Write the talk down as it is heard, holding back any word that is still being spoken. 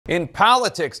In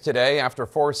politics today, after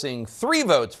forcing 3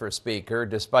 votes for Speaker,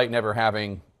 despite never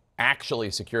having actually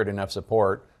secured enough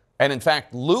support, and in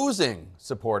fact losing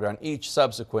support on each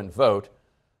subsequent vote,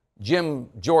 Jim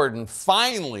Jordan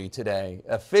finally today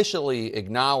officially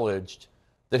acknowledged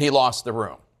that he lost the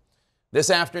room. This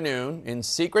afternoon, in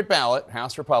secret ballot,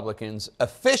 House Republicans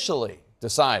officially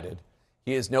decided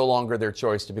he is no longer their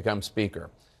choice to become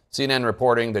Speaker. CNN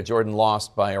reporting that Jordan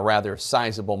lost by a rather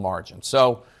sizable margin.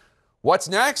 So, what's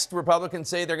next? Republicans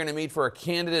say they're going to meet for a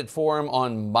candidate forum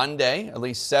on Monday. At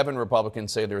least 7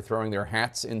 Republicans say they're throwing their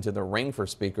hats into the ring for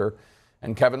Speaker.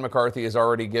 And Kevin McCarthy is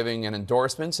already giving an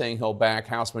endorsement, saying he'll back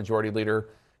House Majority Leader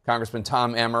Congressman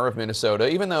Tom Emmer of Minnesota,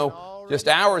 even though just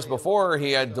hours before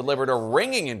he had delivered a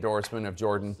ringing endorsement of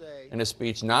Jordan in a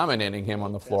speech nominating him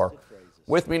on the floor.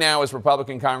 With me now is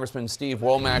Republican Congressman Steve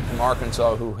Womack from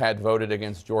Arkansas, who had voted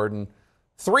against Jordan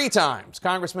 3 times.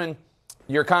 Congressman,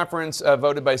 your conference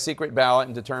voted by secret ballot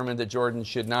and determined that Jordan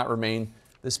should not remain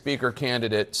the Speaker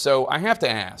candidate. So I have to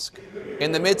ask,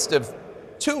 in the midst of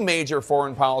 2 major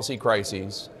foreign policy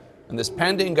crises and this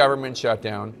pending government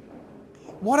shutdown,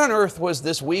 what on earth was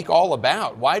this week all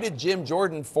about? Why did Jim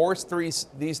Jordan force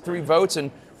these 3 votes and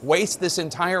waste this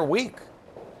entire week?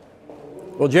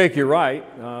 Well, Jake, you're right.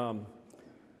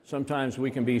 Sometimes we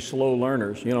can be slow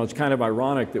learners. You know, it's kind of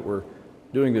ironic that we're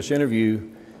doing this interview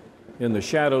in the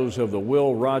shadows of the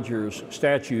Will Rogers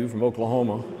statue from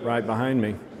Oklahoma right behind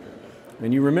me.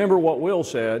 And you remember what Will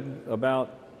said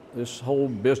about this whole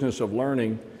business of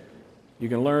learning. You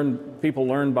can learn, people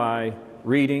learn by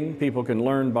reading, people can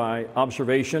learn by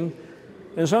observation,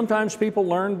 and sometimes people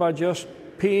learn by just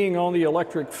peeing on the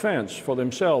electric fence for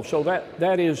themselves. So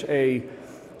that is a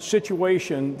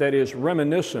situation that is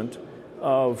reminiscent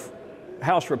of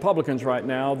House Republicans right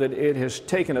now, that it has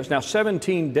taken us now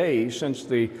 17 days since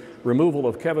the removal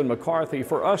of Kevin McCarthy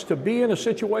for us to be in a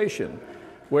situation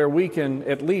where we can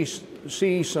at least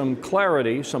see some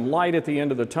clarity, some light at the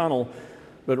end of the tunnel.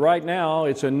 But right now,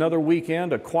 it's another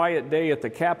weekend, a quiet day at the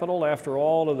Capitol after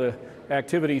all of the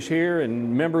activities here,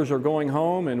 and members are going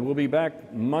home, and we'll be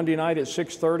back Monday night at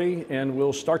 6:30, and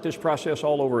we'll start this process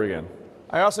all over again.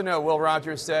 I also know Will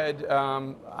Rogers said,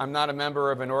 I'm not a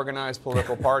member of an organized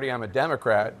political party, I'm a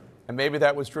Democrat. And maybe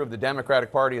that was true of the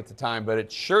Democratic Party at the time, but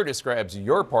it sure describes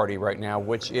your party right now,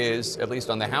 which is, at least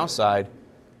on the House side,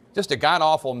 just a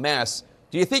god-awful mess.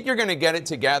 Do you think you're going to get it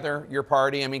together, your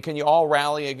party? I mean, can you all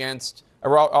rally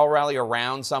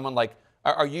around someone like,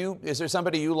 is there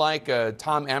somebody you like?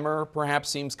 Tom Emmer perhaps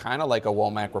seems kind of like a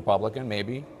Womack Republican,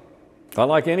 maybe? I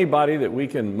like anybody that we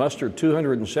can muster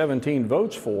 217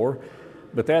 votes for,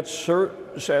 but that's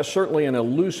certainly an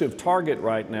elusive target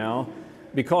right now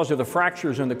because of the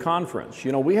fractures in the conference.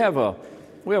 You know, we have a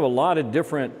lot of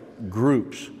different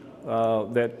groups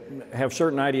that have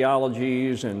certain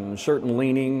ideologies and certain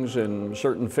leanings and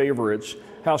certain favorites,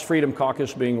 House Freedom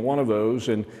Caucus being one of those,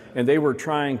 and they were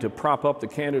trying to prop up the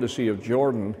candidacy of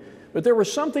Jordan. But there was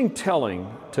something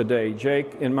telling today,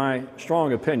 Jake, in my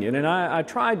strong opinion, and I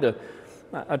tried to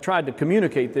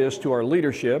communicate this to our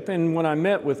leadership, and when I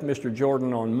met with Mr.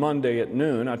 Jordan on Monday at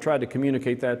noon, I tried to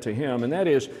communicate that to him, and that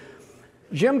is,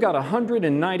 Jim got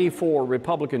 194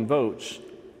 Republican votes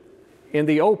in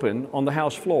the open on the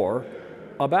House floor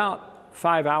about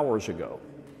 5 hours ago.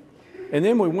 And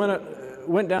then we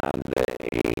went down to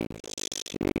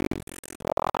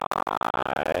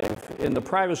 85 in the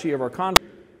privacy of our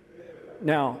conference.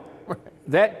 Now,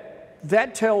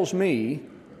 that tells me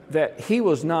that he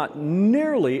was not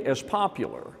nearly as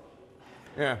popular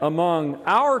among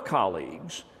our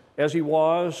colleagues as he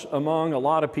was among a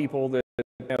lot of people that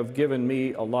have given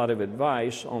me a lot of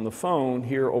advice on the phone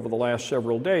here over the last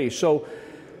several days. So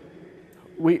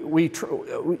we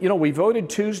voted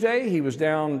Tuesday. He was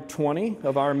down 20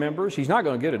 of our members. He's not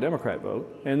going to get a Democrat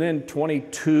vote. And then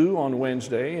 22 on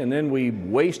Wednesday. And then we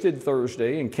wasted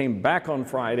Thursday and came back on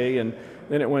Friday. And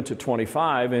then it went to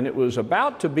 25. And it was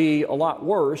about to be a lot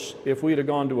worse if we'd have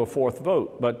gone to a 4th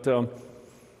vote. But,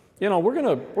 we're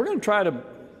going to try to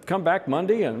come back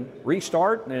Monday and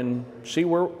restart and see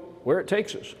where it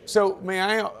takes us. So may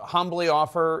I humbly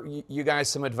offer you guys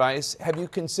some advice? Have you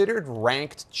considered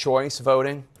ranked choice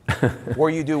voting,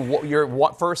 where you do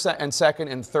your first and second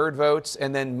and third votes,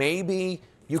 and then maybe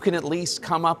you can at least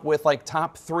come up with like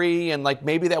top 3, and like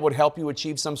maybe that would help you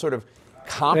achieve some sort of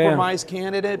compromise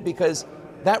candidate, because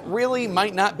that really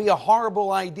might not be a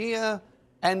horrible idea.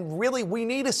 And really, we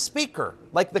need a speaker.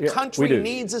 Like the country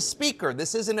needs a speaker.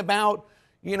 This isn't about,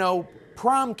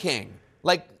 prom king.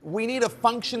 Like, we need a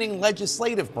functioning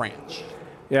legislative branch.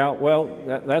 Yeah, well,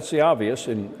 that's the obvious,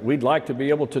 and we'd like to be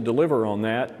able to deliver on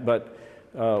that, but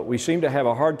we seem to have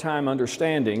a hard time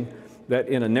understanding that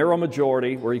in a narrow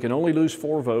majority where you can only lose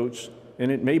 4 votes,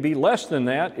 and it may be less than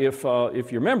that if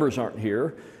your members aren't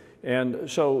here. And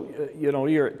so, you know,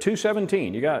 you're at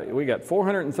 217. We got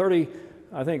 430,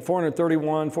 I think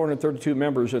 431, 432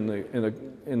 members in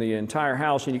the entire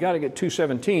House, and you got to get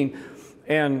 217.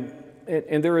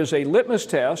 And there is a litmus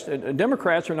test, and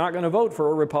Democrats are not going to vote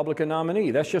for a Republican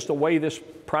nominee. That's just the way this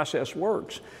process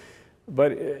works.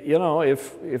 But, you know,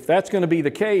 if that's going to be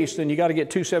the case, then you got to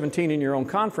get 217 in your own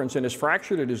conference, and as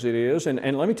fractured as it is,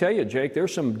 and let me tell you, Jake,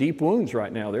 there's some deep wounds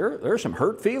right now. There are some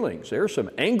hurt feelings. There's some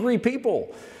angry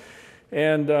people.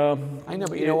 And I know,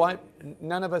 but you know what?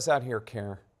 None of us out here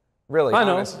care. Really, I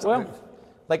know. Honest. Well,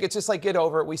 like, it's just like, get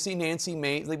over it. We see Nancy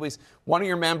Mace. One of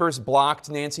your members blocked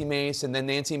Nancy Mace, and then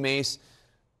Nancy Mace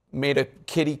made a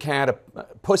kitty cat, a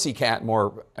pussy cat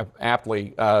more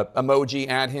aptly, emoji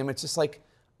at him. It's just like,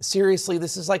 seriously,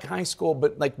 this is like high school,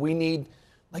 but like we need,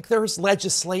 like there's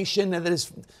legislation that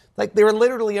is, like there are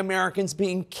literally Americans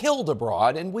being killed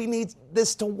abroad, and we need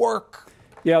this to work.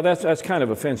 Yeah, that's kind of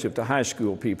offensive to high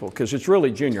school people because it's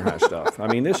really junior high stuff. I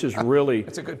mean, this is really,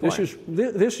 that's a good point.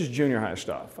 This is junior high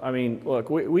stuff. I mean,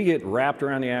 look, we get wrapped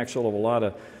around the axle of a lot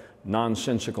of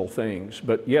nonsensical things.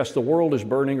 But yes, the world is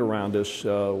burning around us.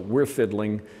 We're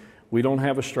fiddling. We don't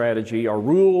have a strategy. Our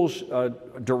rules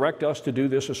direct us to do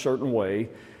this a certain way.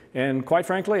 And quite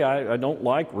frankly, I don't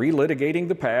like relitigating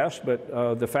the past,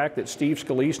 but the fact that Steve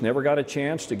Scalise never got a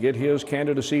chance to get his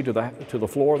candidacy to the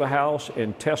floor of the House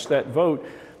and test that vote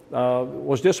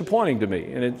was disappointing to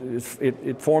me. And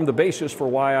it formed the basis for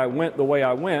why I went the way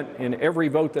I went in every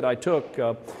vote that I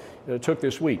took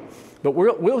this week. But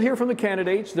we'll hear from the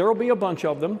candidates. There will be a bunch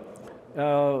of them.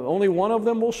 Only one of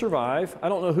them will survive. I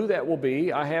don't know who that will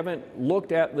be. I haven't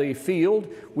looked at the field.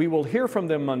 We will hear from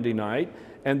them Monday night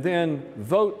and then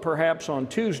vote perhaps on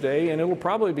Tuesday, and it'll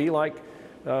probably be like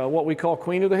what we call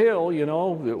Queen of the Hill, you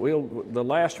know. The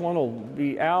last one will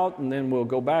be out, and then we'll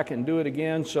go back and do it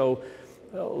again. So,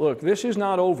 look, this is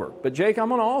not over. But, Jake, I'm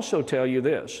going to also tell you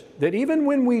this, that even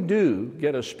when we do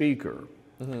get a speaker,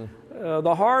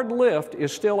 the hard lift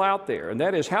is still out there, and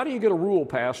that is, how do you get a rule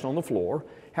passed on the floor?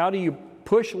 How do you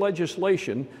push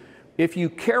legislation if you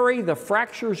carry the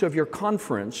fractures of your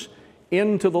conference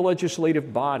into the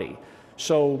legislative body?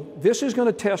 So this is going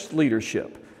to test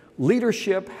leadership.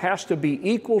 Leadership has to be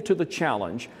equal to the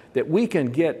challenge that we can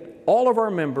get all of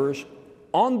our members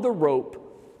on the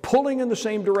rope, pulling in the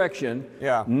same direction,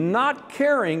 not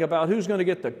caring about who's going to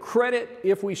get the credit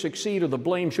if we succeed or the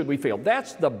blame should we fail.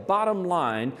 That's the bottom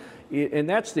line, and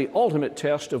that's the ultimate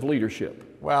test of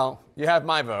leadership. Well, you have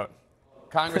my vote.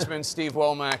 Congressman Steve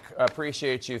Womack,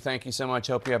 appreciate you. Thank you so much.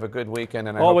 Hope you have a good weekend.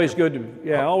 And always good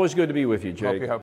to be with you, Jake.